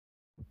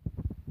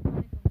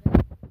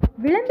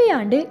விளம்பிய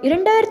ஆண்டு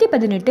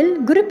 2018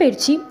 குரு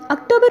பெயர்ச்சி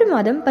அக்டோபர்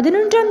மாதம்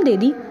 11ஆம்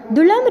தேதி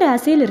துலாம்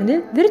ராசியிலிருந்து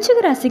விருச்சிக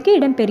ராசிக்கு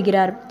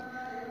இடம்பெறுகிறார்.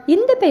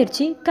 இந்த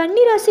பெயர்ச்சி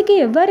கன்னி ராசிக்கு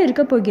எவ்வாறு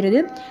இருக்க போகிறது,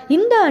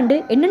 இந்த ஆண்டு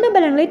என்னென்ன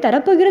பலன்களை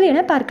தரப்போகிறது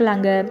என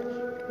பார்க்கலாங்க.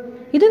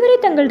 இதுவரை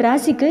தங்கள்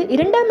ராசிக்கு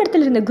 2ஆம்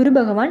இடத்தில் இருந்த குரு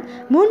பகவான்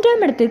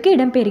 3ஆம் இடத்திற்கு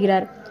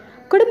இடம்பெறுகிறார்.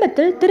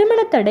 குடும்பத்தில்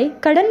திருமண தடை,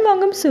 கடன்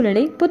வாங்கும்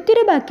சூழ்நிலை,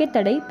 புத்திர பாக்கிய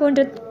தடை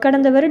போன்ற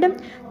கடந்த வருடம்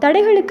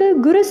தடைகளுக்கு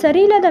குரு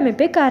சரியில்லாத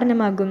அமைப்பே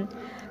காரணமாகும்.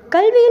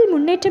 கல்வியில்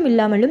முன்னேற்றம்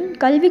இல்லாமலும்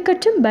கல்வி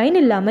கற்றும் பயன்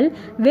இல்லாமல்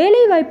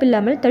வேலை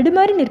வாய்ப்பில்லாமல்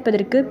தடுமாறி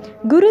நிற்பதற்கு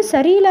குரு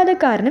சரியில்லாத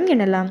காரணம்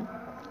எனலாம்.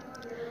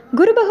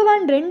 குரு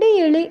பகவான் 2,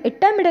 7,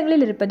 8ஆம்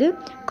இடங்களில் இருப்பது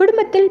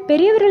குடும்பத்தில்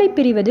பெரியவர்களை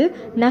பிரிவது,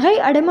 நகை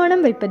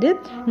அடமானம் வைப்பது,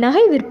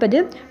 நகை விற்பது,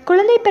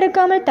 குழந்தை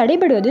பிறக்காமல்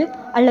தடைபடுவது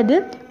அல்லது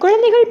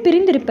குழந்தைகள்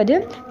பிரிந்திருப்பது,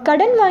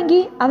 கடன் வாங்கி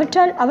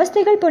அவற்றால்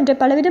அவஸ்தைகள் போன்ற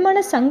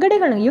பலவிதமான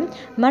சங்கடங்களையும்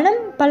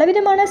மனம்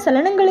பலவிதமான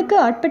சலனங்களுக்கு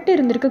ஆட்பட்டு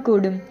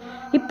இருந்திருக்கக்கூடும்.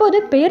 இப்போது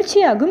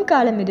பெயர்ச்சியாகும்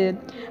காலம் இது.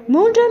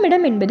 3ஆம்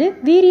இடம் என்பது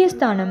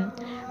வீரியஸ்தானம்.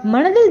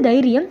 மனதில்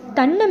தைரியம்,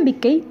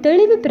 தன்னம்பிக்கை,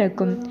 தெளிவு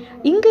பிறக்கும்.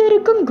 இங்கு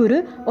இருக்கும் குரு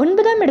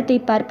 9ஆம் இடத்தை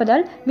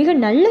பார்ப்பதால் மிக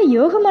நல்ல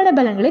யோகமான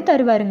பலன்களை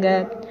தருவாருங்க.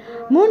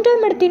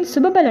 3ஆம் இடத்தின்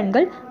சுப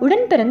பலன்கள்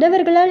உடன்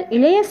பிறந்தவர்களால்,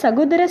 இளைய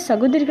சகோதர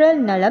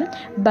சகோதரிகளால் நலம்,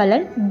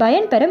 பலன்,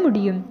 பயன் பெற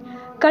முடியும்.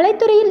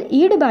 கலைத்துறையில்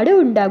ஈடுபாடு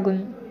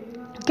உண்டாகும்.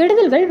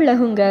 கெடுதல்கள்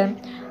விலகுங்க.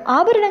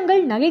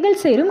 ஆபரணங்கள்,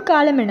 நகைகள் சேரும்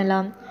காலம்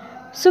எனலாம்.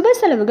 சுப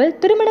செலவுகள்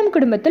திருமணம்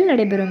குடும்பத்தில்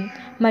நடைபெறும்.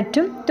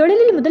 மற்றும்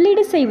தொழிலில்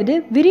முதலீடு செய்வது,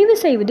 விரிவு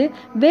செய்வது,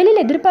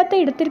 வேலையில் எதிர்பார்த்த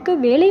இடத்திற்கு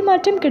வேலை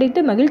மாற்றம் கிடைத்து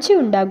மகிழ்ச்சி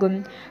உண்டாகும்.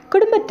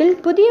 குடும்பத்தில்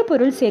புதிய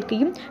பொருள்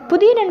சேர்க்கையும்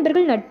புதிய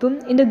நண்பர்கள் நட்பும்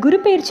இந்த குரு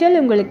பெயர்ச்சியால்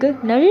உங்களுக்கு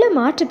நல்ல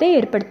மாற்றத்தை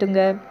ஏற்படுத்துங்க.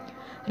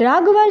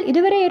 ராகுவால்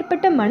இதுவரை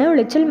ஏற்பட்ட மன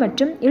உளைச்சல்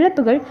மற்றும்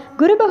இழப்புகள்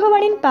குரு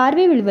பகவானின்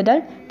பார்வை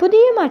விழுவதால்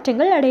புதிய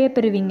மாற்றங்கள் அடைய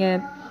பெறுவீங்க.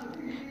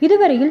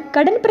 இதுவரையில்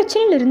கடன்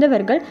பிரச்சனையில்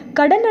இருந்தவர்கள்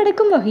கடன்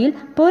அடைக்கும் வகையில்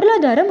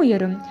பொருளாதாரம்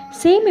உயரும்,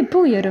 சேமிப்பு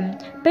உயரும்.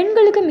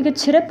 பெண்களுக்கு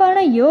மிகச்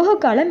சிறப்பான யோக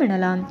காலம்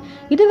எனலாம்.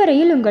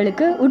 இதுவரையில்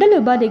உங்களுக்கு உடல்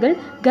உபாதைகள்,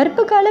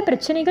 கர்ப்ப கால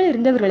பிரச்சனைகள்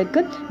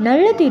இருந்தவர்களுக்கு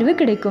நல்ல தீர்வு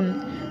கிடைக்கும்.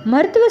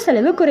 மருத்துவ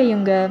செலவு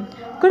குறையுங்க.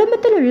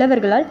 குடும்பத்தில்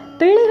உள்ளவர்களால்,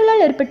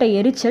 பிள்ளைகளால் ஏற்பட்ட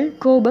எரிச்சல்,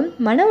 கோபம்,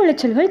 மன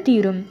உளைச்சல்கள்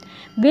தீரும்.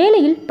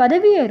 வேலையில்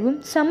பதவி உயர்வும்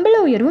சம்பள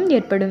உயர்வும்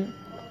ஏற்படும்.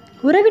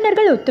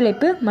 உறவினர்கள்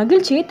ஒத்துழைப்பு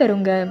மகிழ்ச்சியை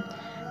தருங்க.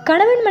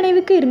 கணவன்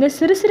மனைவிக்கு இருந்த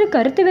சிறு சிறு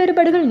கருத்து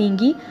வேறுபாடுகள்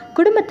நீங்கி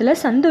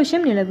குடும்பத்தில்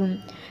சந்தோஷம் நிலவும்.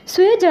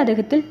 சுய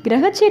ஜாதகத்தில்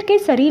கிரக சேர்க்கை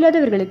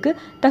சரியில்லாதவர்களுக்கு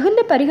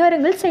தகுந்த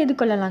பரிகாரங்கள் செய்து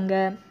கொள்ளலாங்க.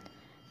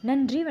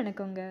 நன்றி,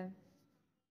 வணக்கங்க.